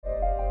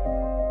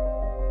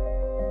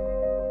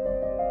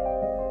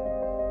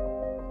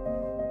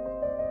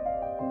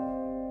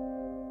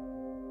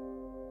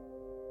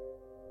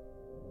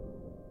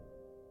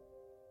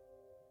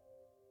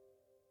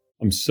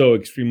I'm so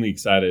extremely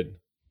excited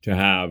to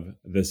have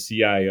the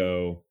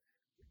CIO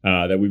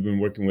that we've been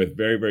working with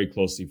very, very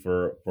closely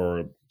for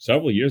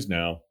several years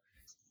now.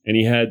 And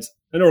he heads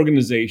an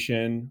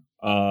organization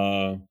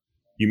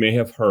you may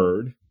have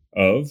heard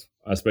of,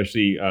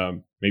 especially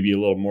maybe a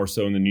little more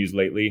so in the news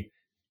lately.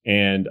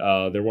 And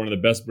they're one of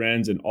the best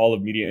brands in all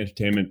of media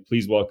entertainment.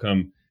 Please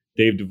welcome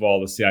Dave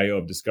Duvall, the CIO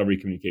of Discovery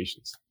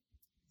Communications.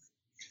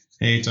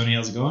 Hey, Tony,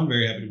 how's it going?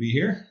 Very happy to be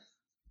here.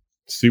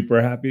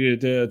 Super happy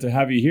to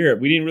have you here.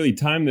 We didn't really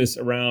time this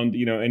around,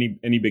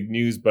 any big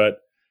news, but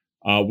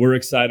we're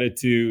excited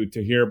to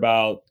hear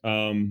about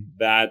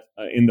that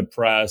in the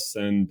press.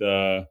 And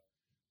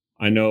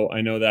I know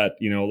that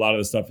a lot of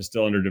the stuff is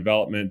still under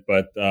development,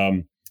 but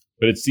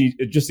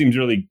it just seems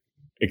really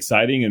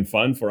exciting and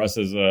fun for us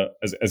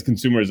as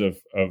consumers of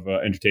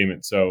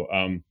entertainment. So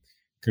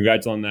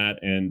congrats on that,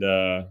 and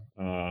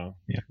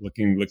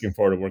looking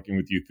forward to working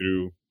with you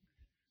through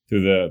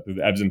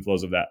the ebbs and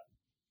flows of that.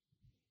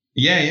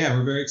 Yeah,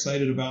 we're very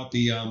excited about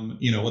the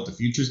what the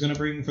future is going to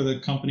bring for the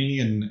company,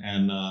 and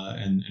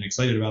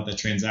excited about that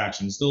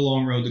transaction. Still a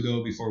long road to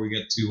go before we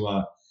get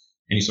to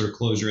any sort of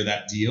closure of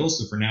that deal.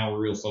 So for now,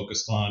 we're real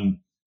focused on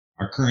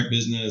our current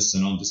business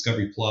and on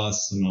Discovery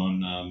Plus and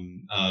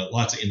on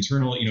lots of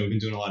internal. We've been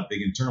doing a lot of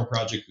big internal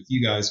projects with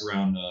you guys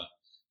around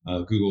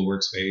Google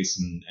Workspace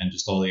and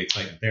just all the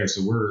excitement there.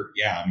 So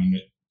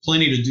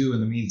plenty to do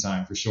in the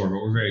meantime for sure, but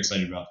we're very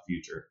excited about the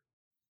future.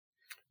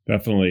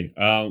 Definitely.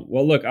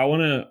 Well, look, I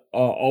want to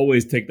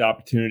always take the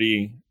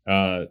opportunity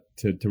to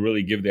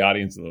really give the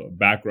audience a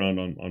background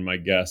on my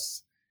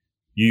guests.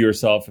 You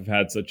yourself have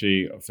had such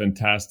a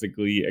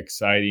fantastically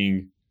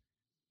exciting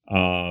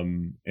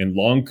and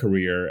long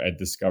career at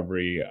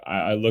Discovery.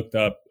 I looked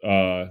up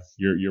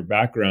your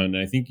background,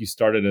 and I think you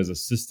started as a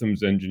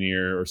systems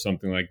engineer or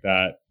something like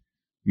that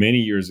many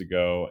years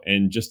ago.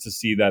 And just to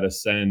see that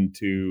ascend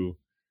to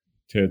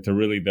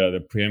really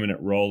the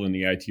preeminent role in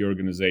the IT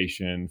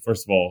organization,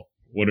 first of all,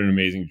 what an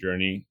amazing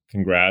journey.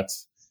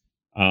 Congrats.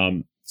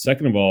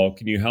 Second of all,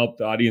 can you help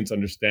the audience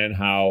understand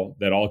how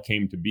that all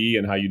came to be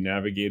and how you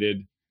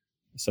navigated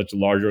such a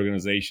large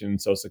organization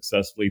so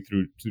successfully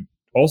through to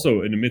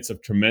also in the midst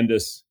of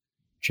tremendous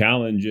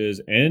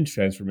challenges and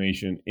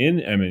transformation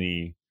in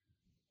M&E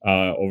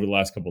over the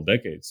last couple of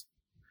decades?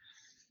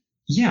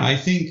 Yeah, I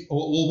think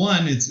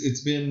one,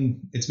 it's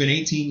been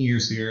 18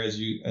 years here, as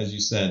you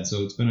said,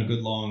 so it's been a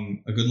good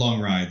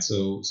long ride.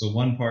 So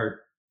one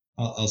part,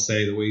 I'll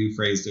say the way you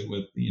phrased it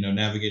with,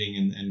 navigating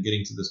and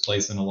getting to this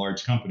place in a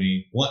large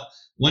company.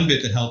 One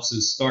bit that helps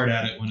is start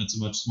at it when it's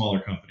a much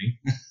smaller company.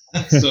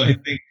 So I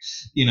think,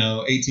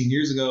 18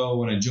 years ago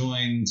when I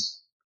joined,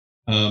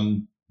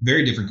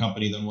 very different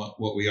company than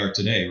what we are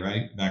today,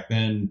 right? Back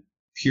then,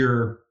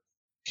 pure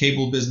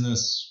cable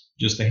business,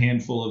 just a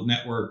handful of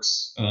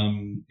networks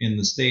in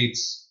the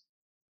States,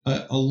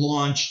 a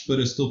launched but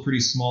a still pretty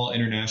small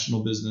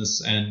international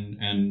business, and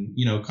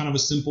kind of a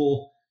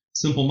simple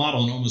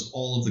model, and almost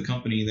all of the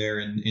company there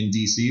in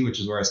DC, which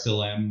is where I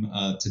still am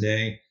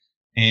today.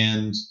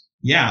 And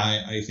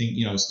I think,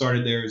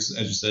 started there as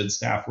you said,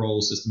 staff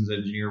role, systems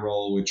engineer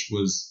role, which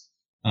was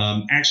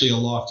actually a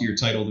loftier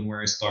title than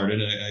where I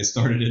started. I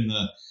started in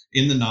the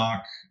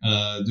NOC,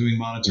 doing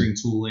monitoring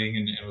tooling,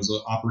 and it was an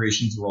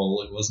operations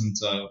role. It wasn't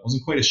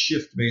quite a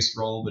shift based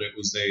role, but it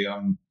was a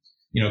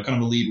kind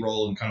of a lead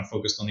role, and kind of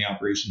focused on the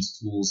operations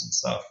tools and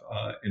stuff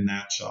in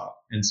that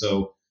shop. And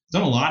so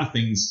done a lot of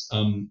things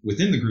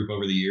within the group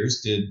over the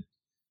years.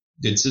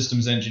 Did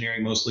systems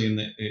engineering mostly in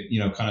the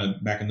kind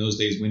of back in those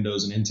days,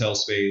 Windows and Intel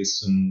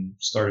space, and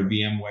started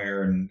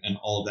VMware and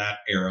all of that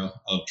era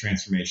of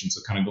transformation. So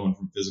kind of going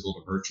from physical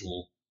to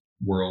virtual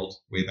world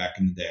way back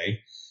in the day.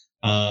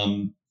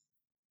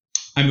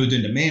 I moved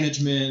into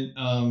management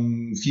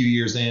a few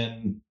years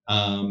in.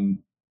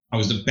 I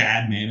was a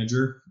bad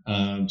manager,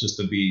 just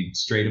to be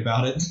straight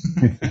about it.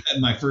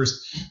 My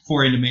first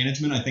foray into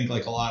management, I think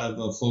like a lot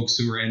of folks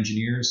who are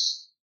engineers,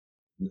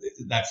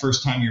 that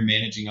first time you're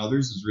managing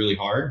others is really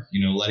hard,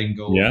 letting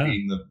go of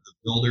being the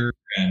builder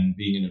and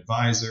being an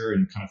advisor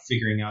and kind of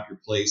figuring out your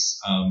place.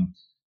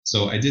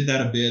 So I did that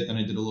a bit. Then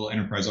I did a little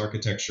enterprise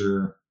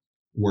architecture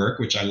work,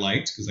 which I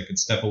liked because I could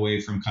step away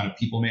from kind of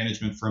people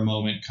management for a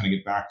moment, kind of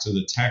get back to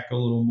the tech a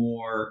little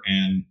more.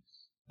 And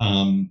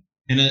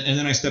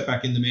then I stepped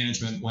back into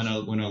management when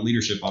a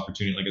leadership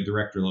opportunity, like a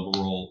director level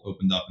role,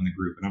 opened up in the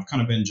group. And I've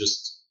kind of been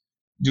just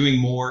doing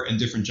more and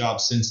different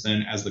jobs since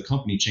then as the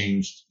company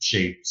changed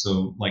shape.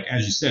 So like,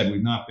 as you said,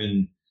 we've not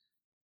been,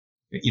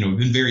 we've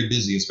been very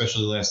busy,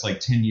 especially the last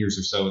 10 years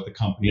or so at the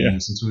company. Yeah.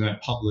 Since we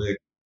went public,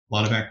 a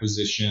lot of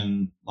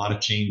acquisition, a lot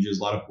of changes,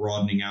 a lot of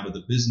broadening out of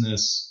the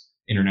business,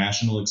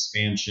 international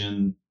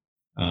expansion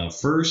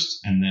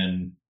first. And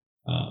then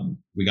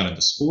we got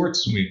into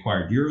sports and we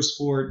acquired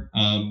Eurosport.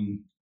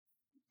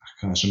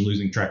 Gosh, I'm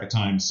losing track of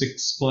time.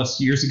 6+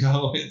 years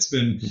ago, it's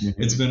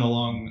been a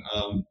long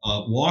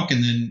walk,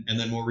 and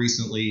then more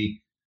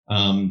recently,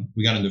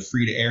 we got into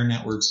free to air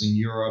networks in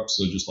Europe,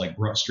 so just like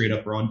straight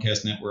up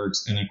broadcast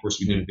networks, and then of course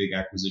we did a big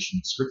acquisition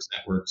of Scripps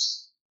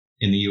Networks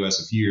in the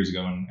US a few years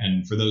ago.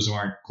 And for those who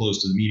aren't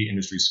close to the media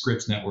industry,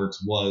 Scripps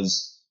Networks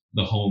was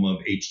the home of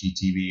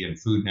HGTV and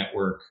Food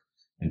Network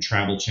and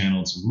Travel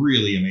Channel. It's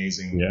really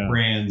amazing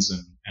brands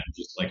and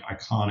just like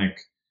iconic,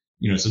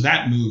 so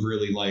that move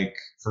really, like,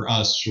 for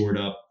us, shored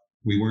up.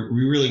 We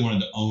really wanted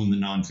to own the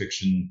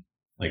nonfiction,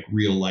 like,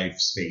 real life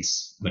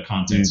space, the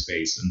content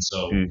space. And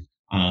so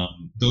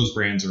those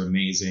brands are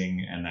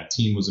amazing, and that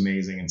team was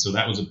amazing. And so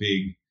that was a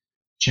big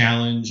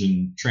challenge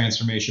and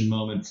transformation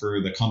moment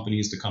for the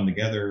companies to come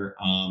together.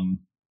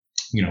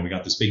 We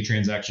got this big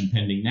transaction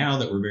pending now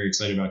that we're very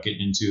excited about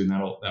getting into, and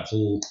that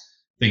whole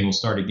thing will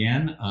start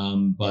again.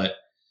 But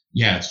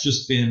yeah, it's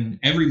just been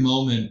every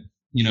moment.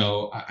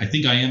 I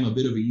think I am a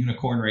bit of a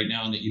unicorn right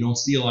now in that you don't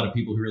see a lot of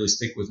people who really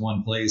stick with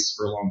one place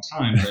for a long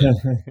time.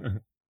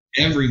 But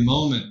every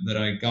moment that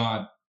I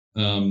got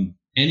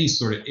any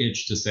sort of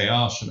itch to say,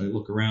 oh, should I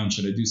look around?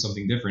 Should I do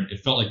something different? It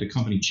felt like the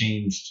company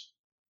changed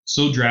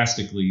so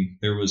drastically.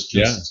 There was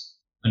just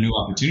a new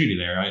opportunity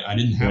there. I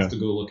didn't have to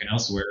go looking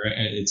elsewhere.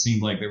 It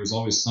seemed like there was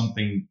always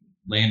something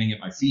landing at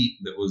my feet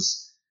that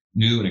was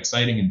new and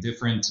exciting and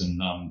different. And,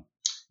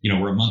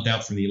 we're a month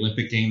out from the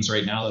Olympic Games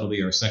right now. That'll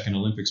be our second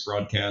Olympics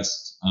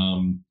broadcast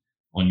on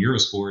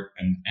Eurosport.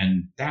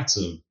 And that's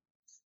an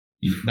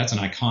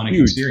iconic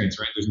experience,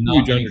 right? There's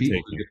not many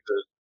people who get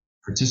to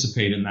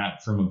participate in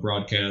that from a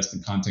broadcast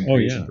and content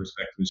creation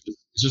perspective.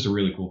 It's just a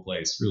really cool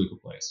place.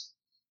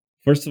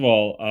 First of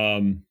all,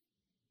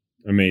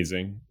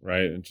 amazing,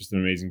 right? And just an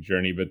amazing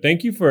journey. But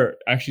thank you for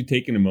actually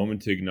taking a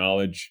moment to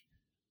acknowledge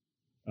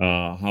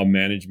how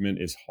management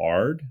is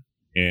hard,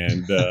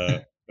 and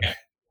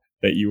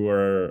that you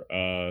were,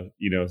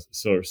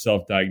 sort of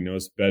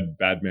self-diagnosed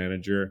bad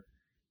manager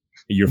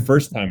your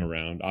first time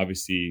around.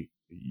 Obviously,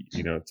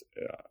 it's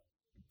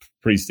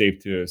pretty safe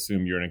to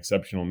assume you're an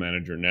exceptional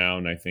manager now.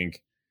 And I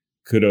think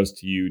kudos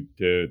to you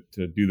to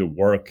do the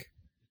work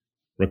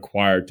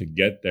required to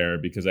get there,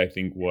 because I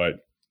think what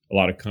a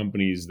lot of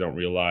companies don't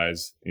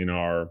realize in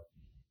our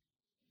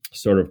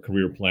sort of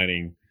career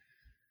planning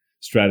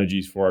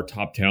strategies for our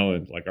top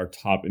talent, like our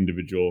top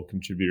individual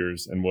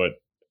contributors, and what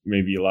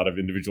maybe a lot of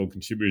individual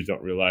contributors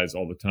don't realize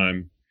all the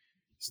time,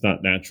 it's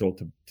not natural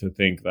to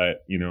think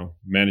that,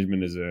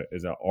 management is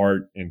an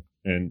art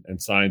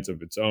and science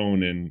of its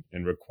own,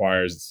 and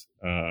requires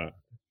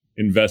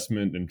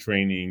investment and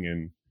training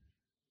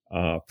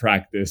and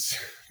practice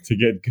to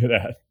get good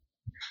at.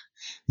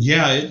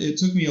 Yeah, it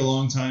took me a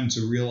long time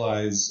to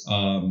realize,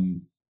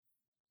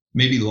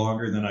 maybe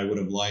longer than I would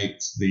have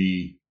liked,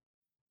 the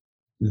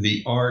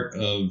art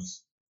of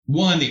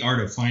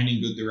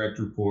finding good direct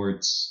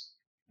reports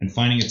and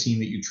finding a team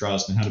that you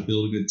trust and how to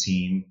build a good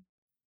team,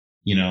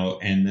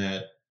 and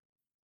that,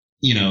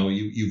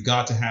 you've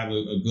got to have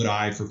a good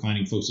eye for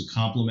finding folks who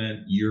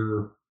complement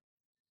your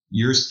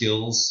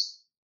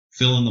skills,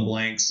 fill in the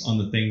blanks on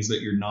the things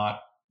that you're not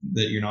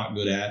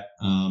good at,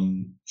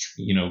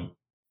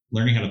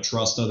 learning how to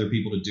trust other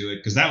people to do it.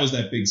 Because that was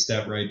that big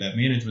step, right? That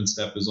management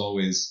step is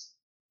always,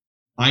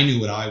 I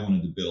knew what I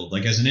wanted to build.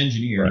 Like, as an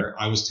engineer, right,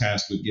 I was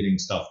tasked with getting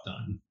stuff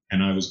done,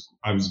 and I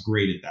was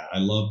great at that. I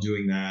loved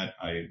doing that.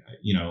 I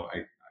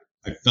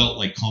felt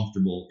like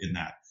comfortable in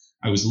that.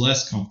 I was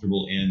less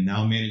comfortable in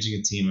now managing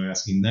a team. I'm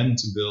asking them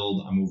to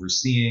build. I'm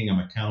overseeing. I'm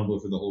accountable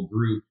for the whole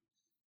group.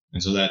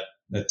 And so that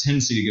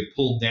tendency to get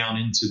pulled down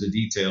into the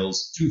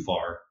details too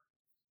far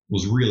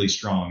was really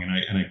strong. And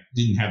I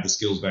didn't have the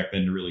skills back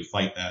then to really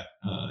fight that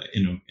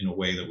in a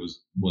way that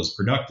was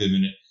productive.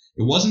 And it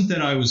wasn't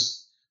that I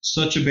was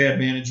such a bad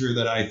manager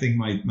that I think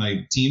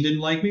my team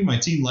didn't like me. My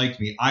team liked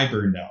me. I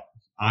burned out.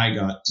 I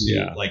got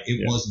to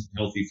wasn't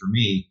healthy for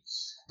me.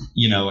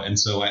 And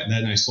so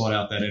then I sought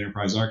out that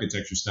enterprise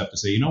architecture step to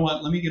say, you know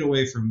what, let me get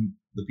away from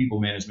the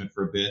people management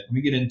for a bit. Let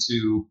me get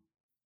into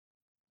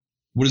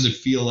what does it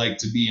feel like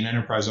to be in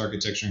enterprise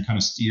architecture and kind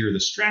of steer the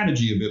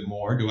strategy a bit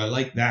more. Do I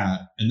like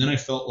that? And then I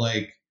felt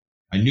like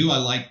I knew I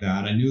liked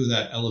that. I knew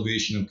that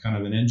elevation of kind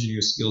of an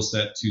engineer skill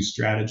set to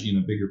strategy in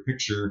a bigger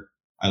picture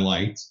I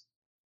liked.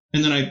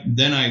 And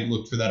then I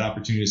looked for that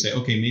opportunity to say,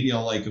 okay, maybe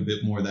I'll like a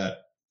bit more that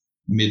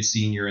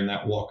mid-senior and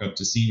that walk up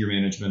to senior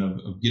management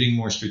of getting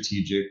more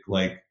strategic,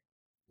 like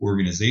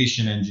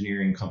organization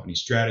engineering, company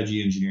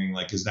strategy engineering.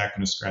 Like, is that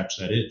going to scratch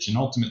that itch? And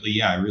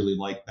ultimately, I really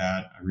liked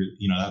that.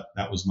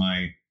 That was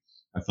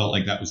I felt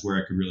like that was where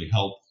I could really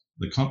help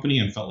the company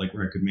and felt like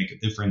where I could make a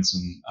difference.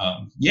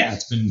 And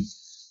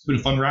it's been a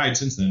fun ride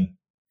since then.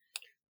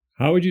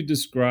 How would you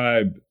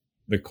describe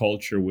the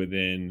culture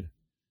within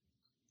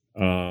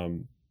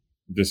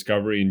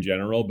Discovery in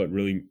general, but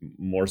really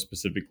more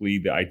specifically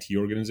the IT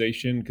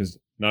organization? Because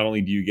not only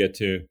do you get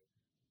to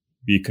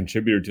be a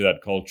contributor to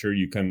that culture,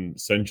 you can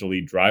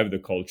essentially drive the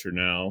culture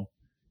now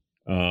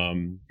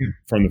from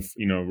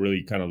the,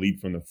 really kind of lead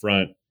from the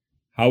front.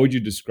 How would you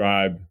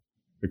describe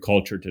the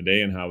culture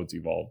today and how it's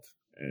evolved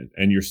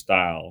and your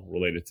style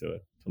related to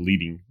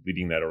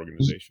leading that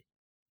organization?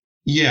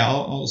 Yeah,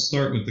 I'll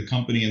start with the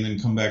company and then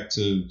come back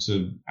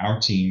to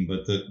our team.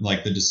 But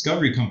the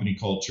Discovery company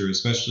culture,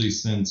 especially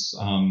since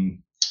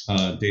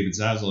David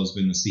Zaslav has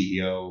been the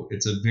CEO,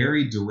 it's a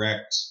very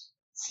direct,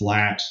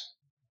 flat,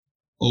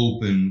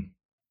 open,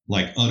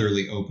 like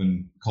utterly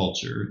open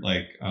culture.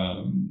 Like,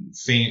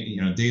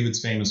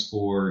 David's famous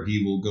for,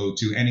 he will go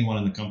to anyone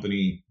in the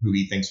company who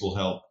he thinks will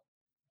help,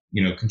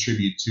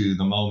 contribute to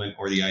the moment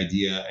or the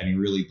idea. And he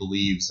really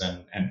believes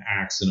and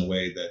acts in a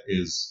way that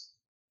is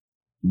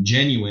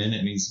genuine.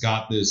 And he's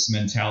got this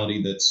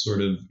mentality that's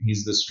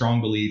he's the strong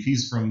belief.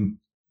 He's from,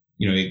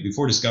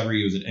 before Discovery,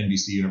 he was at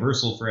NBC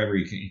Universal forever.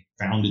 He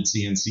founded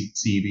CNBC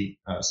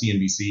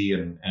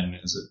and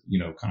is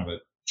a, kind of a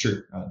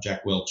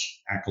Jack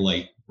Welch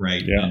acolyte,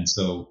 right? Yeah. And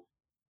so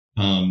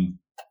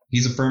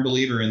he's a firm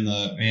believer in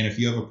man, if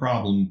you have a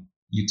problem,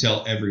 you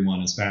tell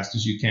everyone as fast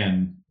as you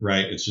can,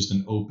 right? It's just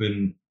an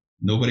open,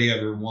 nobody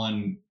ever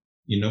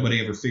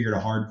figured a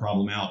hard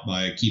problem out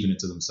by keeping it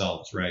to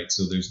themselves, right?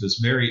 So there's this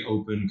very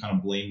open, kind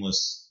of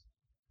blameless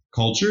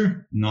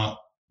culture, not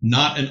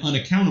an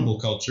unaccountable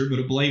culture, but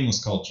a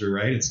blameless culture,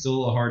 right? It's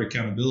still a hard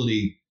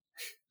accountability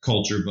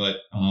culture, but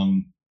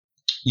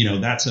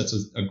that sets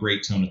a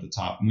great tone at the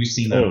top. And we've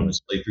seen that on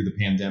display through the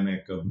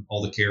pandemic, of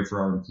all the care for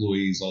our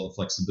employees, all the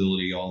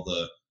flexibility, all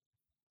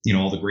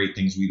the great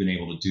things we've been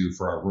able to do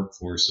for our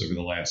workforce over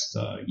the last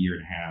year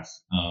and a half.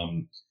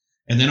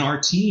 And then our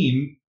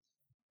team,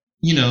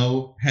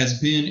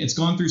 it's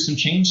gone through some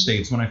change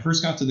states. When I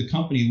first got to the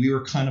company, we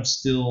were kind of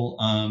still,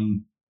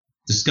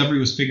 Discovery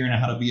was figuring out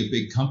how to be a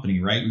big company,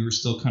 right? We were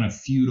still kind of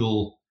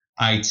feudal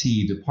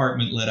IT,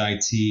 department-led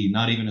IT,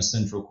 not even a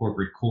central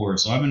corporate core.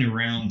 So I've been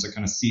around to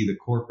kind of see the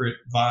corporate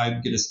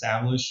vibe get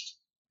established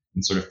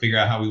and sort of figure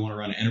out how we want to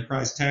run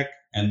enterprise tech.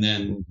 And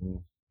then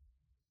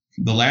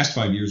the last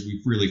 5 years,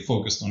 we've really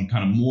focused on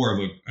kind of more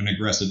of an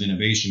aggressive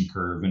innovation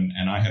curve.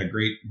 And I had a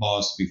great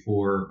boss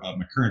before,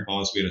 my current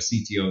boss. We had a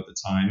CTO at the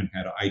time and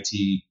had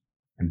IT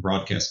and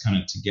broadcast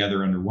kind of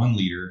together under one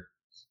leader.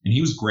 And he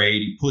was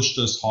great. He pushed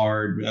us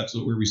hard. That's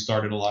where we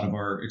started a lot of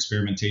our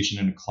experimentation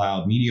into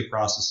cloud media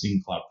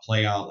processing, cloud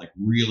playout, like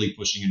really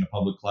pushing into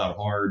public cloud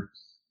hard,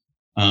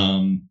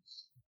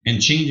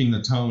 and changing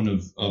the tone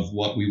of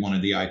what we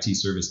wanted the IT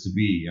service to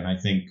be. And I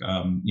think,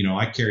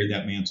 I carried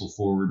that mantle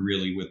forward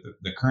really with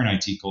the current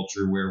IT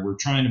culture, where we're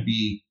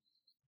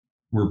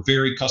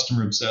very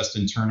customer obsessed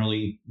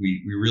internally.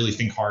 We really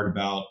think hard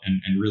about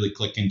and really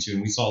click into.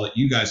 And we saw that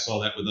you guys saw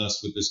that with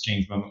us with this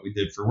change moment we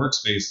did for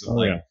Workspace.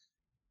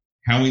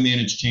 How we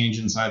manage change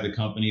inside the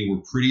company.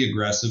 We're pretty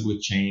aggressive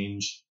with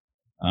change.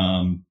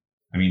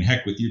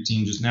 Heck, with your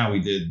team just now, we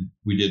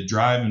did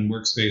Drive and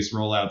Workspace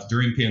rollouts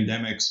during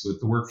pandemics with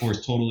the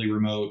workforce totally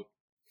remote,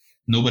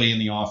 nobody in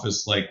the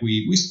office. Like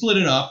we split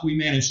it up. We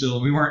managed to.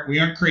 We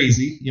aren't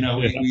crazy.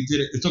 We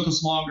did it. It took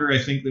us longer, I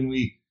think, than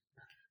we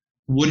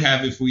would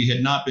have if we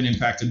had not been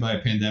impacted by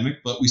a pandemic,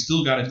 but we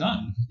still got it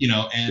done.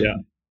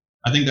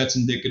 I think that's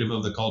indicative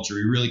of the culture.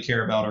 We really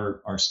care about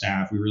our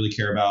staff. We really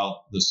care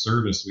about the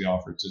service we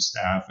offer to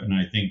staff. And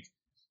I think,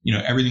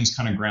 everything's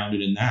kind of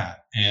grounded in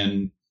that.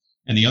 And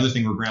the other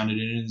thing we're grounded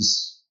in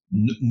is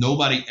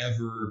nobody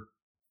ever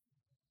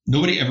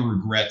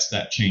regrets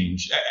that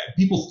change.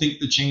 People think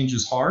the change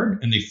is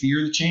hard and they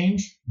fear the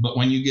change, but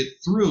when you get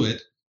through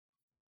it,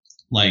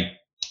 like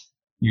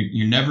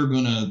you're never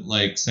going to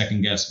like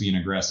second guess being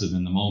aggressive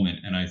in the moment.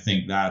 And I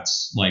think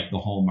that's like the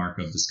hallmark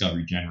of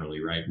Discovery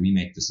generally, right? We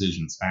make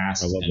decisions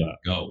fast and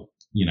go,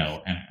 and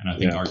I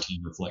think our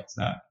team reflects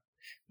that.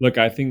 Look,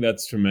 I think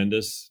that's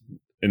tremendous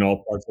in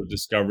all parts of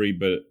Discovery,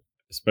 but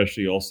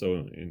especially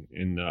also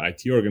in the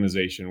IT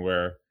organization,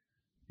 where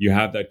you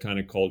have that kind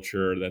of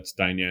culture that's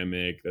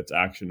dynamic, that's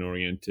action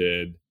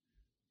oriented,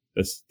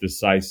 that's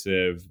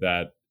decisive,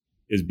 that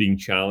is being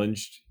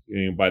challenged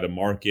by the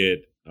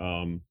market,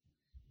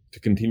 to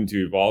continue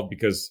to evolve,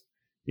 because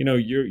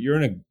you're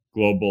in a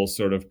global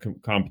sort of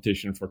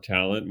competition for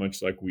talent,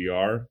 much like we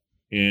are,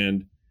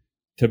 and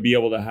to be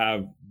able to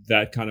have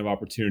that kind of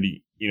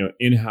opportunity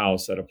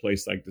in-house at a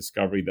place like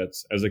Discovery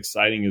that's as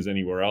exciting as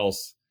anywhere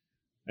else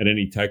at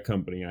any tech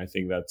company, I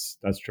think that's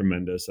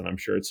tremendous. And I'm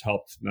sure it's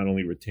helped not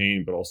only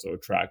retain but also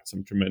attract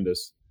some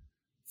tremendous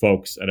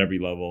folks at every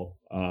level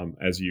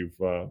as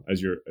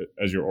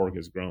your org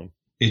has grown.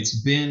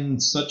 It's been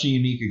such a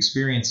unique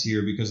experience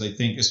here, because I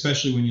think,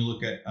 especially when you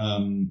look at,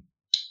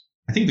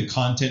 I think the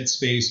content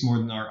space more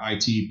than our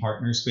IT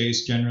partner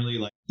space generally,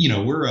 like,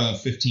 we're a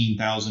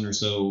 15,000 or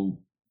so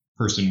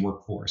person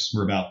workforce.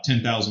 We're about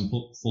 10,000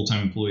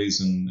 full-time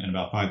employees and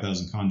about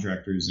 5,000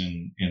 contractors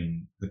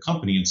in the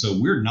company. And so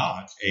we're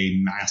not a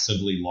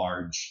massively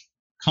large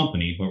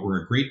company, but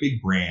we're a great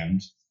big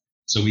brand.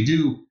 So we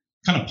do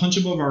kind of punch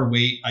above our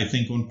weight, I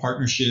think, on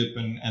partnership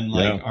and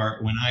like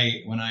when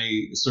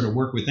I sort of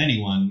work with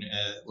anyone,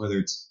 whether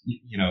it's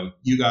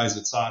you guys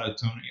at SADA,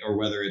 Tony, or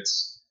whether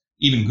it's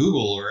even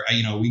Google, or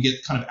we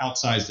get kind of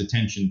outsized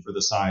attention for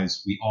the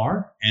size we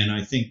are, and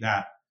I think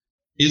that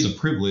is a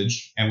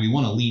privilege, and we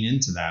want to lean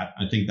into that.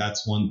 I think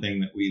that's one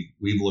thing that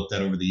we've looked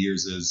at over the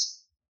years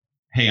is,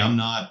 hey, I'm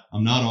not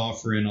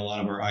offering a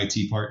lot of our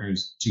IT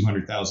partners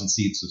 200,000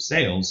 seats of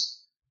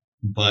sales,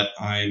 but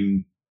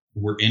I'm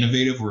we're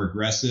innovative, we're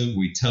aggressive.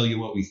 We tell you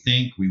what we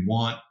think. We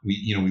want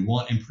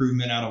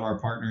improvement out of our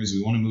partners.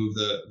 We want to move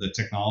the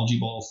technology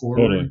ball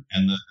forward Totally.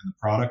 and the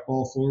product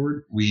ball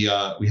forward. We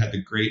had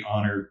the great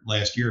honor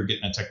last year of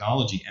getting a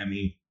technology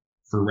Emmy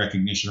for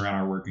recognition around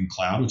our work in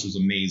cloud, which was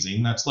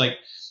amazing. That's like,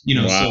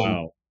 Wow.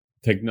 So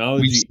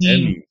technology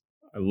Emmy.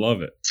 I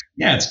love it.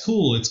 Yeah, it's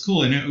cool. It's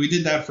cool. And we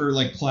did that for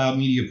like cloud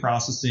media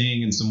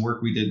processing and some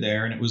work we did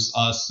there. And it was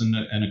us and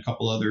a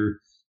couple other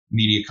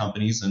media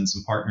companies and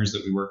some partners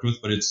that we worked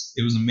with. But it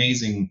was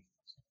amazing.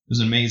 It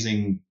was an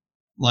amazing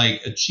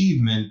like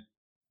achievement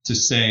to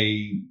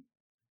say,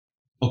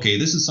 okay,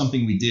 this is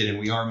something we did and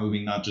we are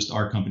moving not just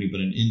our company,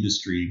 but an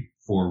industry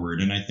forward.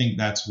 And I think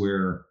that's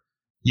where,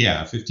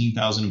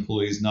 15,000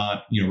 employees,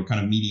 not, we're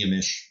kind of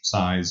medium-ish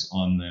size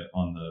on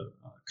the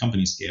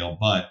company scale,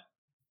 but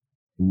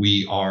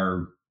we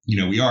are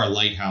a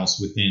lighthouse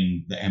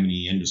within the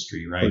M&E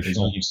industry, right? For There's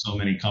sure. only so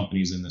many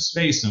companies in this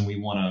space, and we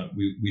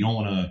don't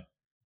want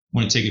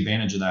to take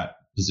advantage of that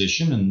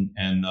position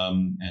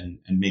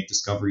and make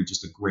Discovery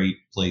just a great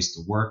place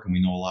to work. And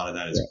we know a lot of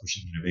that is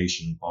pushing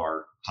innovation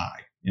bar high.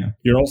 Yeah.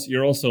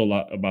 You're also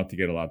about to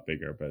get a lot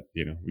bigger, but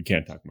we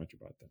can't talk much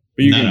about that.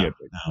 But you're gonna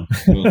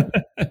get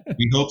big.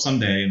 We hope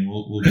someday, and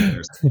we'll get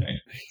there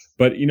someday.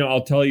 But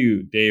I'll tell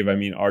you, Dave. I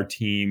mean, our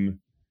team,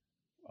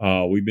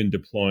 we've been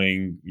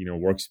deploying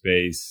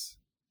Workspace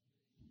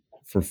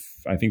for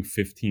I think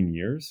 15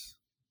 years.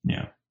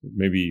 Yeah.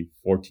 Maybe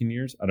 14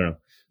 years. I don't know.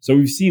 So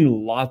we've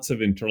seen lots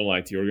of internal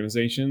IT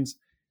organizations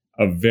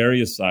of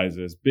various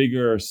sizes,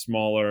 bigger,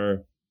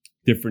 smaller,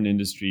 different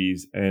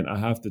industries, and I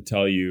have to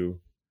tell you,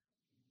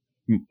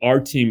 our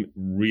team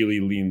really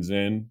leans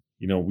in.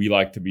 We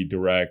like to be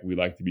direct. We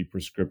like to be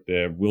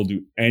prescriptive. We'll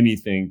do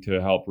anything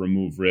to help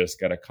remove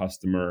risk at a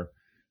customer,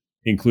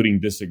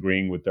 including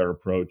disagreeing with their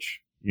approach.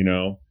 We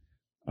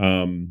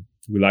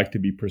like to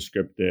be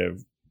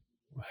prescriptive,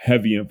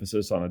 heavy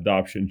emphasis on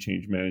adoption,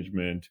 change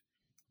management,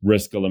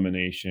 risk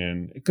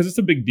elimination, because it's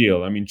a big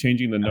deal. I mean,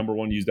 changing the number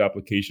one used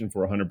application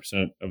for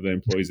 100% of the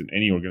employees in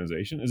any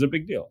organization is a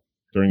big deal.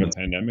 During a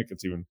pandemic,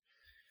 it's even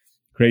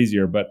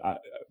crazier. But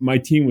my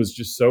team was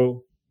just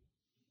so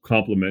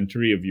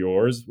complimentary of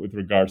yours with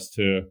regards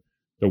to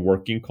the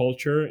working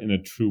culture in a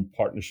true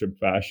partnership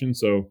fashion.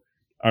 So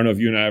I don't know if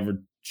you and I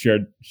ever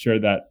shared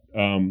that.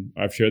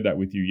 I've shared that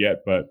with you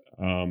yet, but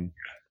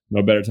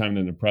no better time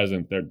than the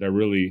present. They're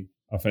really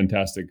a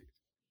fantastic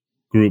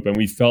group, and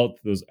we felt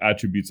those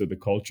attributes of the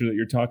culture that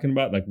you're talking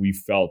about. Like we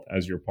felt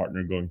as your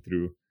partner going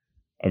through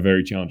a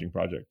very challenging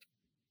project.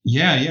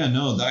 Yeah,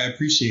 no, I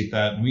appreciate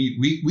that. And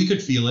we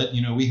could feel it.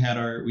 We had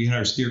our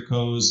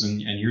steercos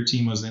and your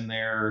team was in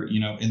there,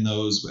 in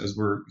those as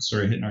we're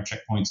sort of hitting our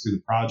checkpoints through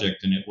the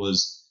project. And it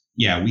was,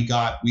 we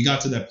got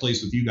to that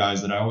place with you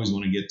guys that I always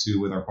want to get to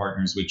with our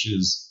partners, which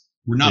is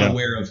we're not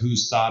aware of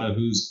who's SADA,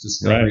 who's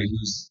Discovery,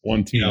 who's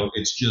one team.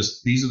 It's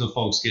just these are the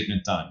folks getting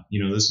it done.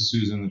 This is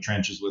who's in the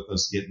trenches with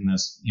us, getting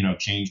this,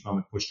 change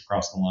moment pushed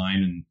across the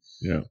line.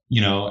 And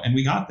and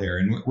we got there,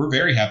 and we're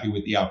very happy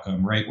with the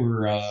outcome, right?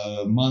 We're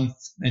a month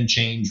and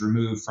change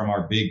removed from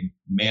our big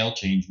mail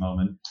change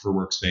moment for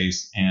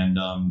Workspace, and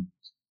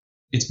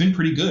it's been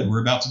pretty good.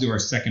 We're about to do our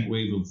second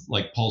wave of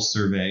like pulse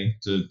survey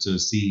to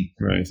see.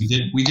 Right.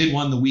 We did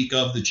one the week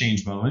of the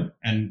change moment,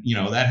 and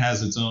that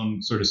has its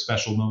own sort of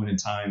special moment in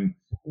time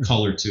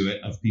color to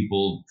it of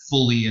people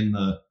fully in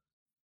the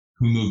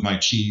who moved my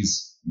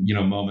cheese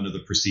moment of the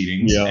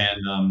proceedings.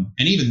 And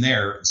even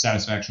there,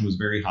 satisfaction was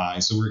very high.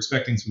 So we're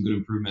expecting some good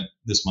improvement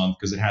this month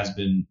because it has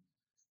been,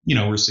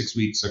 we're 6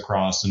 weeks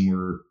across and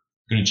we're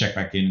going to check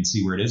back in and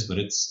see where it is. But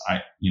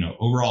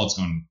overall it's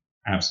gone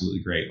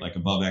absolutely great, like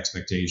above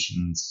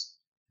expectations.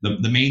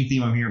 The main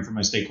theme I'm hearing from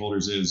my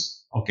stakeholders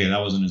is, okay,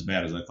 that wasn't as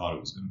bad as I thought it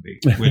was going to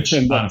be, which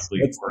honestly,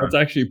 that's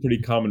actually a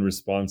pretty common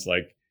response,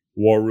 like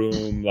war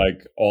room,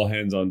 like all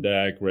hands on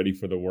deck, ready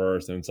for the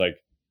worst. And it's like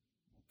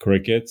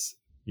crickets.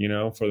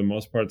 For the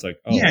most part, it's like,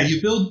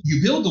 you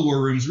build the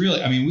war rooms.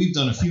 Really, I mean, we've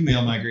done a few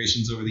mail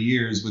migrations over the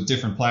years with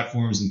different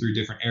platforms and through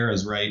different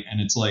eras, right? And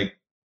it's like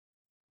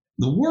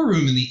the war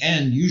room in the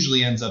end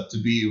usually ends up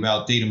to be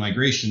about data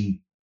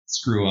migration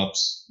screw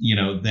ups,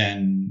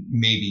 than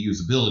maybe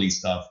usability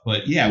stuff.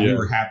 But we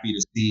were happy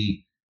to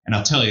see, and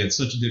I'll tell you, it's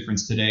such a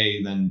difference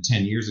today than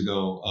 10 years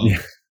ago of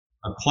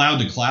a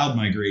cloud to cloud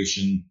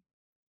migration.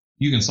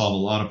 You can solve a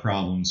lot of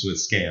problems with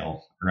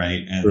scale,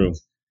 right? And True.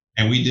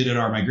 And we did it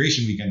our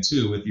migration weekend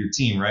too with your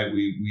team, right?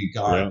 We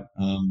got,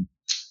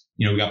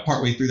 we got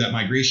partway through that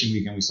migration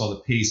weekend. We saw the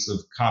pace of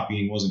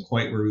copying wasn't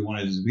quite where we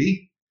wanted it to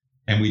be.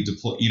 And we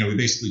deployed, we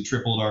basically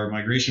tripled our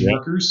migration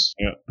workers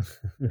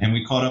and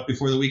we caught up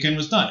before the weekend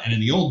was done. And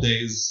in the old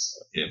days,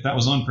 if that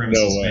was on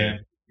premises, man,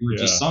 you were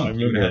just sunk.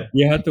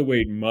 You had to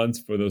wait months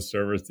for those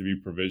servers to be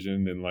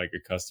provisioned in like a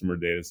customer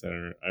data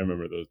center. I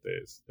remember those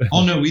days.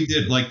 Oh no, we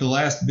did. Like the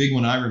last big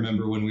one I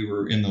remember when we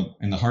were in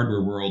the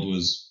hardware world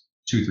was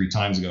 2-3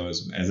 times ago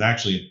as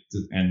actually,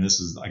 and this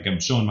is like I'm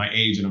showing my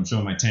age and I'm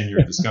showing my tenure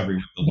at Discovery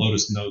with the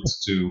Lotus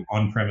Notes to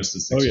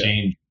on-premises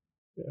Exchange.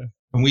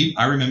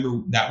 I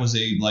remember that was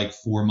a like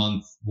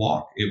 4-month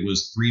walk. It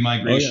was 3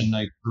 migration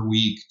nights per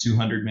week,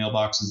 200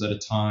 mailboxes at a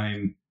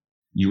time.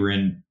 You were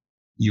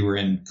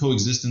in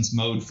coexistence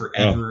mode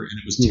forever, and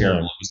it was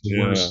terrible. It was the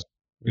worst.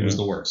 It was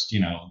the worst.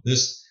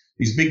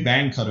 These big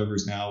bang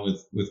cutovers now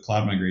with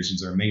cloud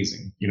migrations are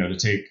amazing. To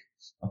take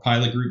a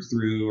pilot group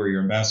through or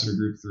your ambassador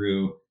group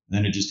through, and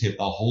then it just hit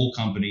the whole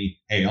company.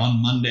 Hey,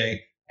 on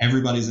Monday,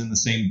 everybody's in the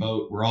same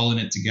boat. We're all in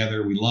it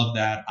together. We love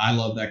that. I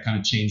love that kind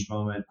of change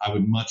moment. I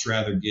would much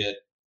rather get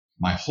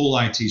my whole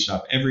IT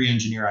shop, every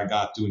engineer I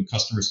got doing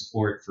customer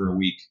support for a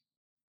week.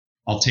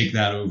 I'll take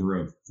that over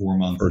a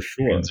 4-month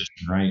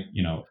transition, right?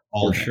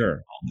 All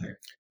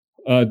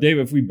day. Dave,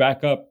 if we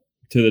back up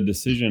to the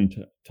decision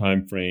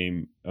time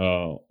frame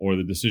or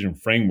the decision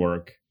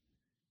framework,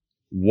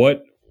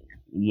 what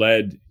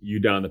led you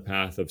down the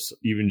path of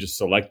even just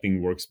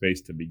selecting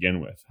Workspace to begin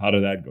with? How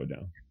did that go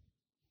down?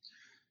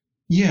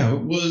 Yeah,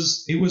 it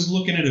was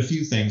looking at a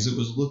few things. It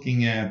was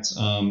looking at,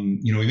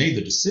 we made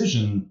the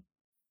decision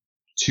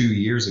 2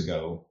 years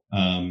ago,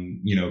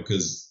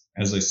 because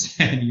as I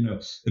said,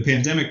 the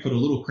pandemic put a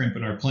little crimp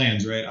in our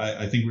plans, right?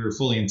 I think we were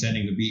fully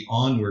intending to be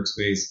on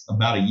Workspace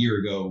about a year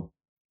ago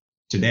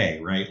today,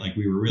 right? Like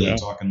we were really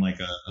talking like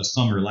a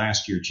summer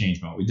last year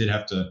change moment. We did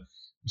have to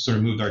sort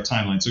of move our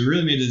timeline. So we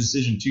really made a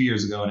decision 2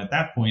 years ago. And at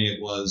that point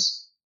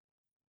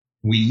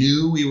we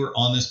knew we were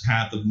on this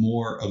path of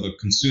more of a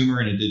consumer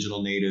and a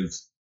digital native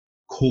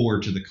core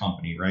to the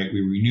company, right?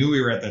 We knew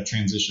we were at that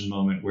transition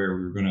moment where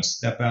we were going to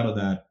step out of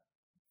that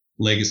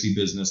legacy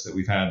business that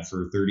we've had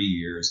for 30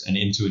 years and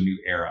into a new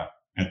era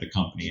at the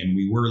company. And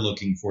we were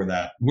looking for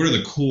that. What are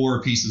the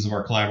core pieces of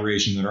our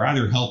collaboration that are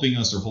either helping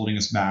us or holding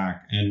us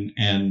back? And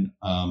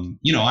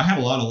I have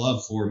a lot of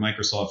love for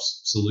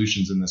Microsoft's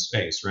solutions in this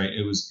space, right?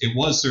 It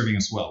was serving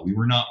us well. We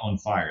were not on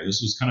fire.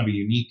 This was kind of a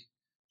unique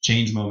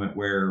change moment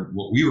where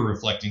what we were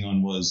reflecting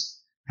on was,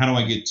 how do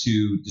I get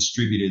to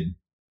distributed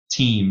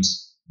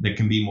teams that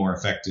can be more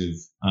effective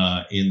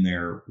in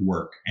their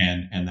work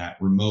and that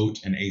remote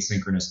and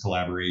asynchronous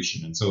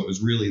collaboration? And so it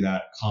was really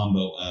that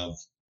combo of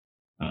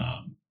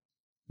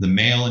the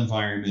mail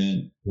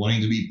environment,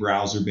 wanting to be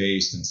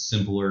browser-based and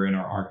simpler in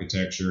our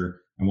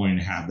architecture, and wanting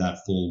to have that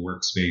full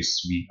Workspace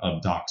suite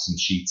of docs and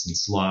sheets and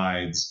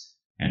slides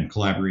and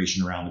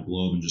collaboration around the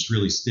globe, and just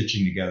really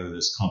stitching together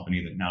this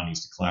company that now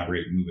needs to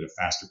collaborate and move at a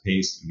faster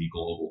pace and be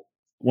global.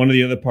 One of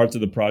the other parts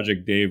of the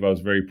project, Dave, I was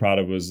very proud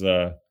of was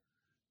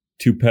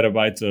 2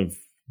 petabytes of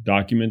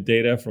document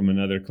data from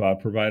another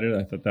cloud provider.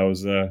 I thought that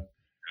was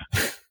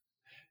that's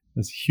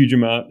a huge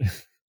amount.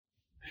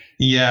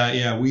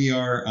 Yeah, we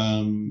are.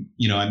 I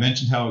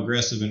mentioned how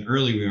aggressive and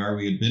early we are.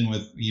 We'd been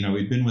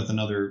with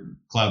another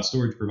cloud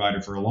storage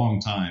provider for a long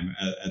time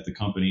at the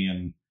company,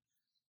 and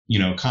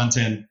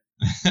content.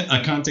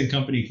 A content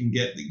company can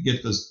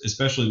get this,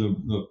 especially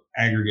the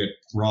aggregate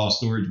raw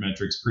storage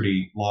metrics,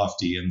 pretty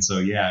lofty. And so,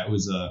 it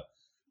was a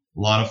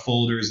lot of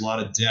folders, a lot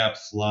of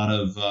depth, a lot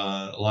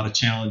of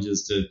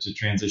challenges to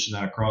transition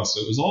that across.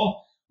 So it was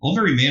all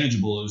very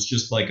manageable. It was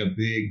just like a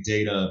big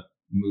data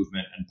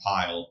movement and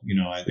pile.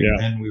 I think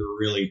then we were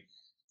really,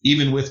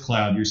 even with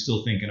cloud, you're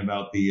still thinking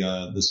about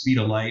the speed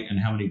of light and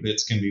how many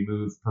bits can be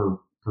moved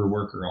per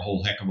worker. A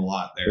whole heck of a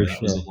lot there.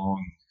 That was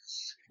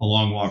a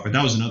long walk, but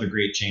that was another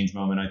great change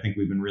moment. I think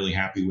we've been really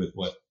happy with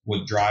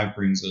what Drive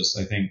brings us.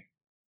 I think,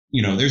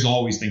 there's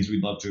always things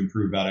we'd love to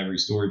improve about every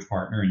storage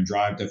partner, and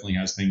Drive definitely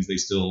has things they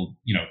still,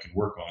 can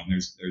work on.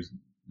 There's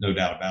no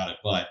doubt about it,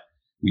 but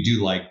we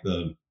do like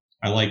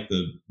I like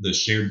the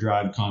shared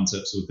drive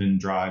concepts within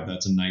Drive.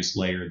 That's a nice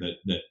layer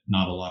that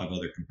not a lot of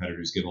other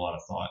competitors give a lot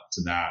of thought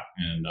to that.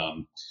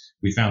 And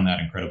we found that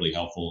incredibly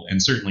helpful. And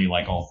certainly,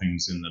 like all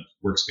things in the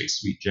Workspace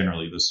suite,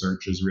 generally the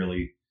search is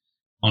really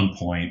on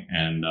point,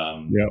 and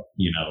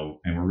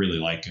and we're really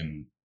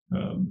liking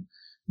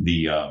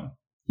the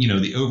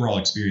overall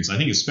experience. I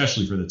think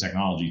especially for the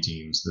technology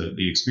teams,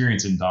 the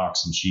experience in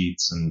docs and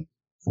sheets and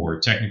for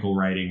technical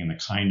writing and the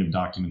kind of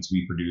documents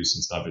we produce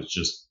and stuff is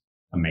just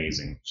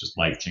amazing. It's just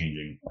life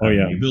changing.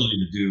 The ability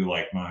to do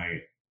like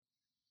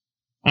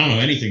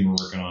anything we're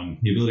working on,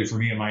 the ability for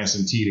me and my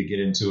SMT to get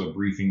into a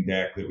briefing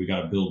deck that we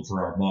got to build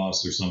for our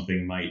boss or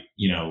something might,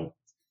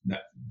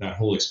 that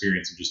whole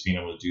experience of just being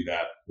able to do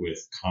that with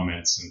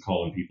comments and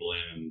calling people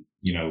in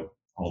and,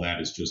 all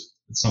that is just,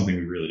 it's something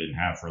we really didn't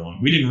have for a long.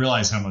 We didn't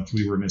realize how much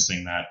we were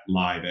missing that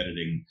live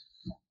editing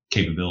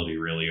capability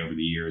really over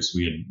the years.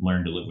 We had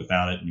learned to live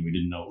without it, and we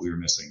didn't know what we were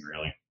missing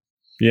really.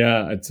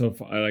 Yeah, it's so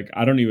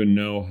I don't even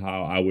know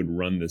how I would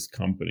run this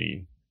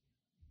company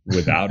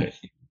without it.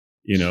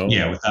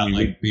 Without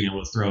being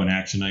able to throw an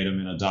action item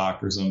in a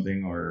doc or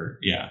something, or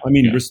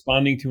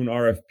responding to an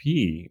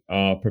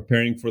RFP,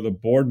 preparing for the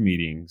board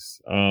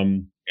meetings,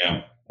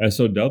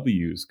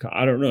 SOWs.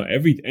 I don't know,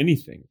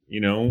 anything.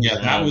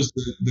 That was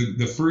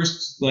the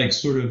first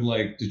sort of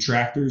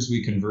detractors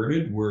we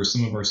converted were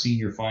some of our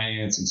senior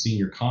finance and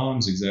senior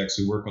comms execs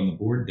who work on the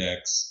board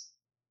decks.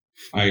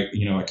 I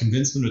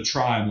convinced them to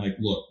try. I'm like,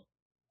 look,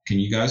 can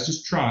you guys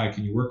just try?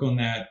 Can you work on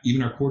that?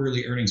 Even our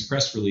quarterly earnings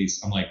press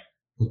release, I'm like,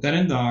 put that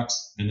in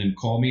docs, and then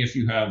call me if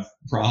you have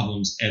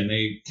problems. And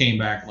they came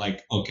back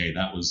like, okay,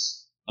 that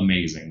was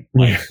amazing.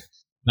 Like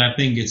that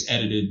thing gets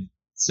edited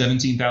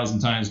 17,000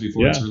 times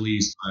before it's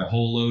released by a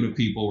whole load of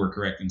people. We're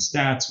correcting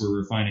stats. We're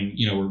refining,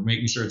 we're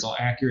making sure it's all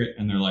accurate.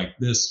 And they're like,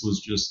 this was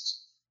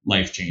just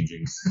life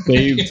changing.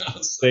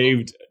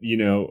 Saved,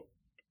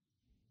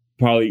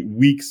 probably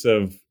weeks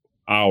of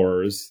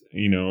hours,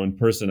 in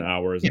person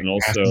hours, and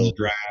also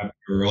draft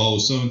or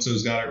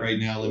so-and-so's got it right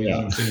now. Let me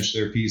let them finish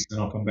their piece, then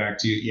I'll come back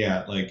to you.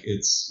 Yeah, like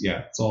it's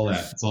all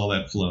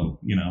that flow,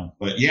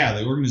 But yeah,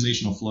 the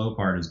organizational flow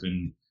part has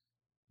been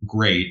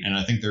great, and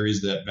I think there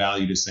is that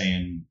value to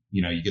saying,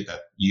 you get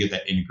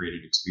that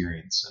integrated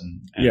experience,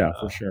 and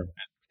for sure.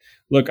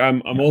 Look,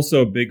 I'm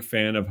also a big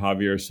fan of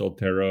Javier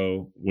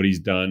Soltero, what he's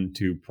done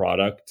to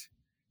product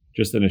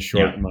just in a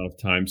short amount of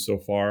time so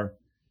far,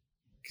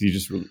 because he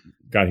just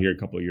got here a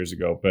couple of years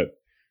ago. But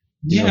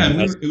it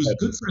was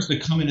good for us to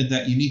come in at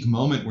that unique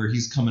moment where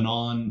he's coming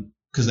on,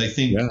 because I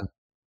think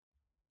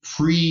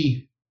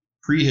pre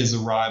his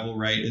arrival,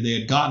 right, they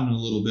had gotten a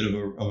little bit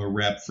of a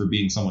rep for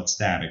being somewhat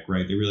static,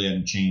 right? They really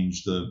hadn't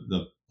changed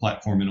the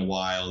platform in a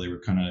while. They were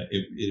kind of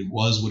it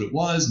was what it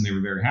was, and they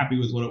were very happy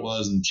with what it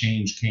was, and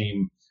change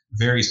came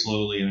very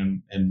slowly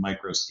and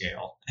micro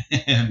scale.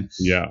 And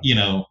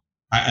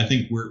I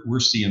think we're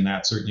seeing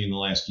that certainly in the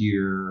last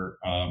year.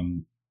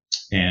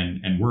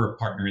 And we're a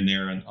partner in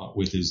there and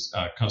with his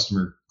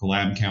customer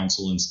collab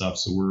council and stuff.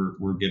 So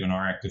we're giving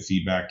our active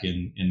feedback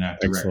in that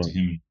direct to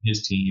him and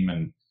his team.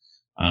 And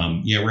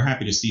we're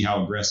happy to see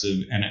how aggressive.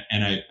 And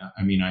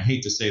I mean, I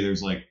hate to say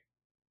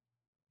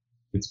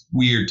it's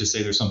weird to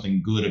say there's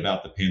something good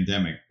about the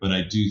pandemic, but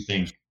I do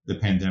think the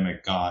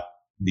pandemic got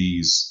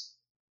these,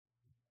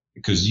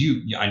 because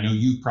I know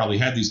you've probably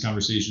had these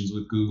conversations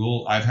with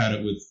Google. I've had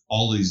it with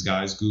all of these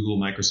guys, Google,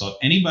 Microsoft,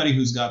 anybody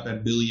who's got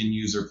that billion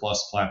user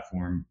plus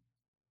platform.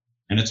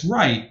 And it's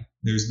right.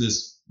 There's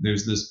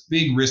this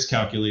big risk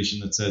calculation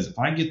that says, if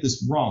I get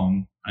this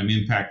wrong, I'm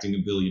impacting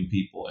a billion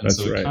people. And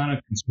so it kind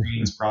of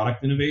constrains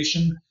product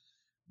innovation.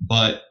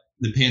 But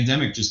the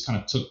pandemic just kind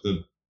of took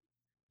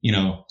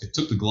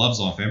the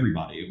gloves off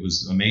everybody. It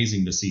was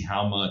amazing to see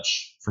how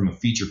much, from a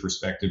feature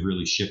perspective,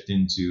 really shift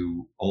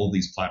into all of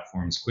these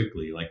platforms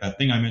quickly. Like that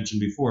thing I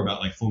mentioned before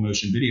about like full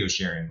motion video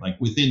sharing, like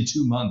within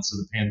 2 months of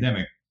the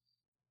pandemic,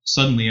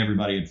 suddenly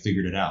everybody had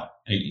figured it out.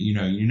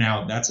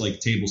 Now that's like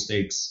table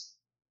stakes.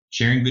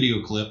 Sharing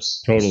video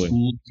clips. Totally.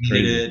 School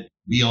needed it.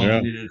 We all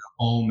needed it at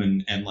home,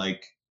 and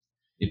like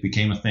it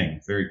became a thing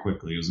very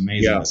quickly. It was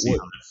amazing to see how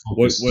that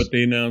focused. What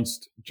they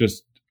announced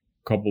just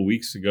a couple of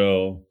weeks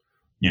ago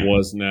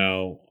was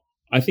now,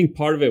 I think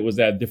part of it was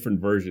that different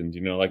versions,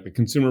 like the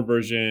consumer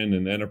version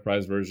and the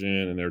enterprise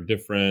version, and they're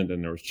different,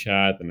 and there was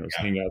chat and there was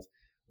Hangouts,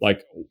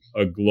 like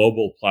a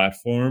global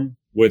platform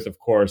with, of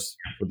course,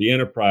 for the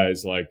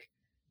enterprise, like,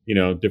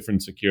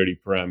 different security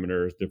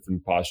parameters,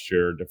 different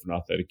posture, different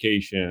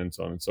authentication,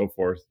 so on and so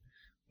forth.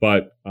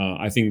 But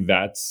I think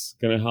that's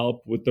going to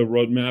help with the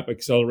roadmap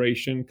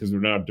acceleration, because we're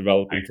not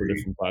developing for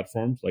different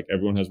platforms. Like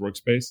everyone has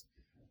Workspace.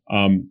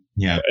 And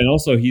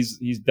also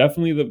he's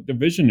definitely the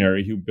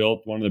visionary who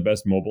built one of the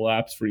best mobile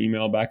apps for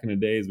email back in the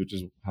days, which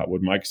is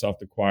what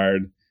Microsoft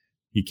acquired.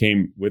 He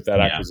came with that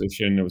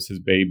acquisition. It was his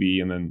baby,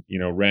 and then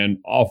ran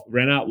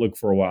Outlook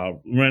for a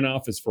while, ran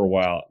Office for a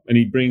while, and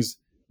he brings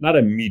not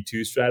a Me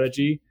Too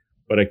strategy,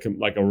 but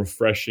like a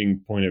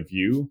refreshing point of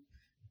view.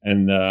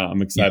 And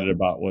I'm excited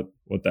about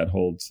what that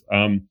holds.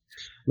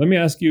 Let me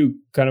ask you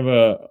kind of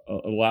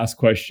a last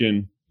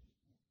question.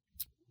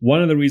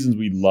 One of the reasons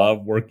we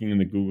love working in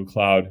the Google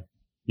Cloud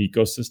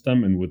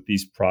ecosystem and with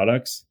these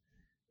products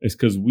is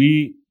because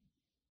we've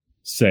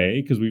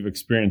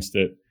experienced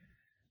it.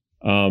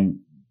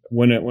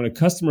 When a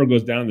customer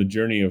goes down the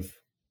journey of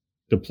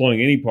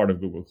deploying any part of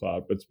Google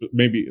Cloud, but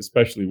maybe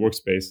especially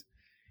Workspace,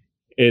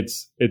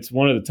 it's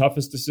one of the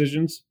toughest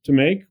decisions to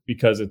make,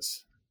 because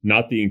it's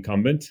not the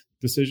incumbent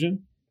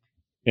decision.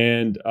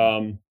 And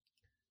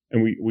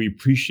we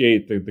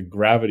appreciate the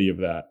gravity of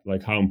that,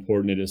 like how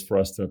important it is for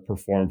us to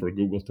perform, for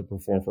Google to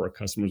perform for our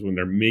customers when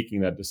they're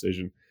making that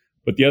decision.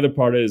 But the other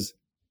part is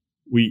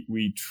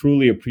we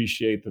truly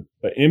appreciate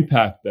the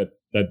impact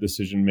that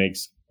decision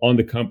makes on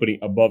the company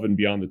above and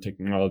beyond the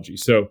technology.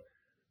 So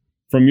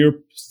from your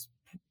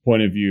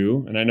point of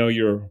view, and I know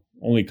you're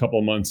only a couple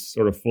of months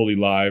sort of fully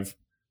live,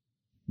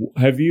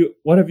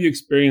 what have you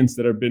experienced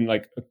that have been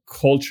like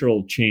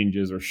cultural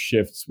changes or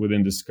shifts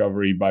within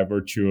Discovery by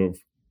virtue of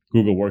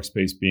Google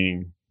Workspace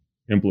being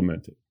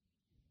implemented?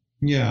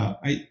 Yeah,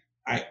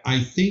 I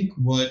think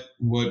what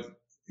one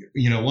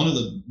of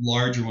the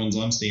larger ones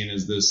I'm seeing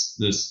is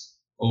this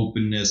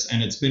openness,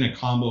 and it's been a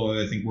combo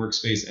of, I think,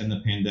 Workspace and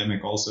the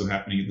pandemic also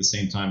happening at the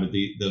same time. But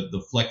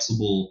the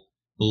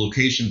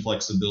location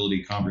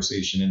flexibility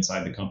conversation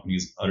inside the company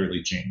has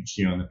utterly changed.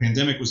 And the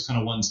pandemic was kind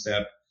of one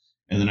step.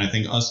 And then I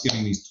think us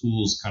giving these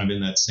tools kind of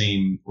in that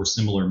same or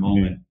similar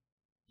moment,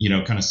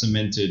 kind of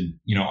cemented,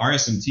 our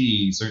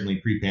SMT certainly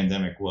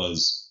pre-pandemic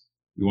was,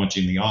 we want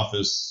you in the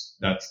office.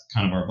 That's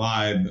kind of our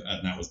vibe.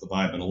 And that was the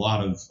vibe at a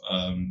lot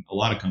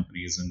of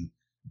companies. And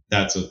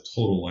that's a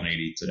total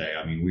 180 today.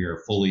 I mean, we are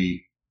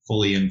fully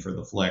in for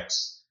the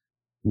flex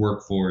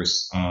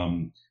workforce.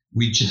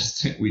 We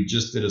just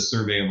did a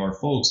survey of our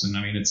folks, and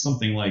I mean, it's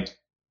only like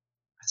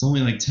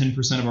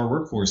 10% of our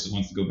workforce that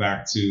wants to go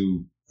back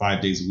to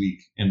 5 days a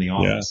week in the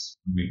office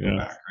when we go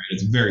back, right?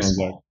 It's very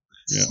small.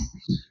 It's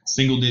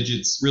single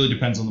digits. Really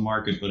depends on the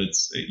market, but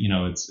it's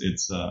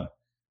a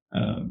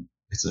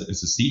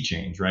sea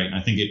change, right? And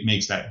I think it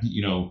makes that,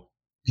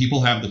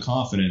 people have the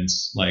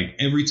confidence. Like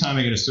every time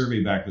I get a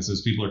survey back that says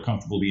people are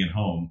comfortable being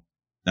home,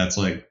 that's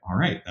like, all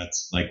right,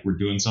 that's like we're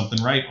doing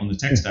something right on the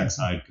tech stack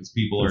side, because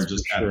people are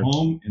just at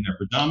home in their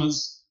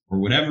pajamas or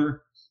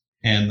whatever.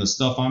 And the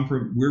stuff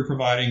we're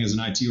providing as an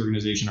IT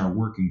organization are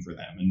working for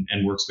them,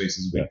 and Workspace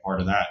is a big part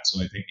of that.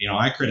 So I think,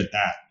 I credit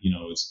that,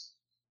 it's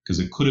because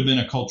it could have been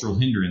a cultural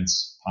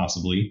hindrance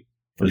possibly,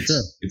 but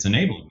it's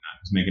enabling that.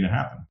 It's making it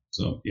happen.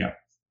 So, yeah.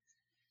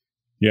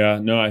 Yeah,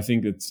 no, I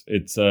think it's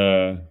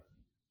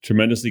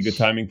tremendously good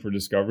timing for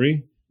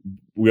Discovery.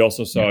 We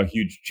also saw a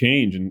huge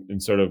change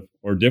in sort of,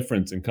 or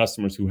difference in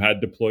customers who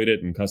had deployed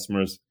it and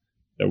customers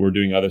that we're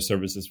doing other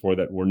services for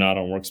that were not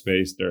on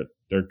Workspace.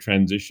 Their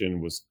transition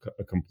was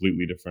a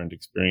completely different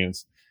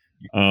experience.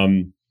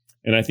 And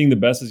I think the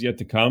best is yet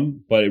to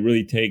come, but it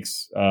really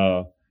takes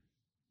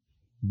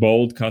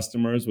bold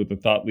customers with the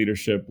thought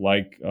leadership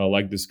like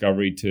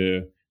Discovery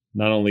to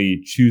not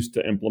only choose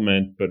to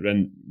implement, but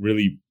then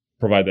really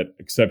provide that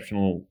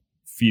exceptional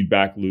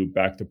feedback loop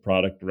back to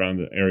product around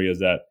the areas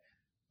that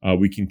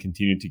we can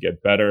continue to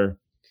get better.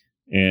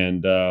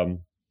 And,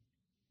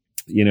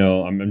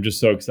 I'm just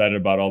so excited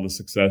about all the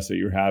success that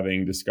you're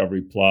having,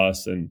 Discovery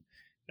Plus and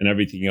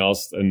everything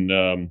else. And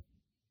the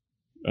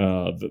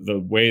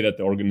way that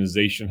the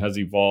organization has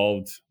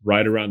evolved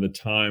right around the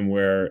time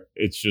where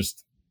it's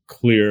just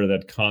clear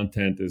that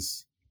content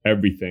is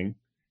everything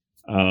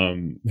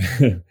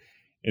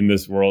in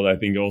this world. I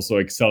think also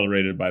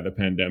accelerated by the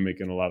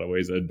pandemic in a lot of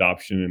ways, the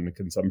adoption and the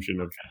consumption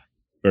of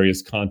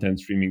various content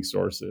streaming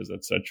sources,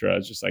 et cetera.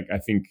 It's just like, I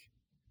think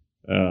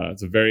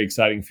it's a very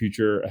exciting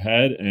future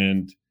ahead,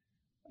 and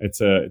it's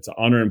an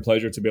honor and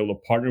pleasure to be able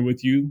to partner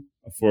with you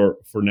for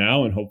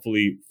now and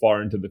hopefully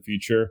far into the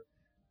future.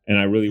 And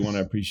I really want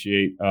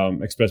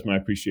to express my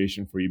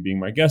appreciation for you being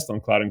my guest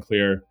on Cloud and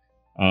Clear.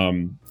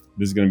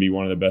 This is going to be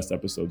one of the best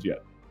episodes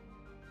yet.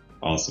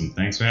 Awesome.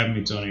 Thanks for having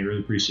me, Tony. Really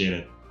appreciate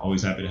it.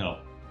 Always happy to help.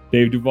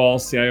 Dave Duvall,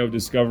 CIO of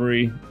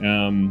Discovery,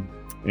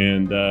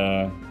 and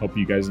hope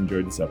you guys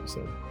enjoyed this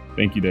episode.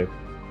 Thank you, Dave.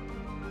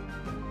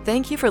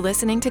 Thank you for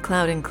listening to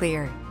Cloud and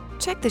Clear.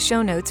 Check the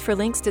show notes for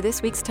links to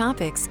this week's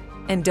topics.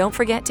 And don't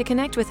forget to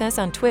connect with us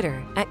on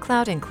Twitter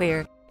 @Cloud and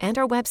Clear and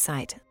our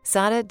website,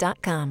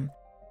 sada.com.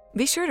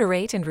 Be sure to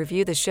rate and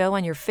review the show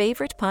on your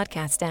favorite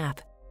podcast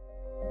app.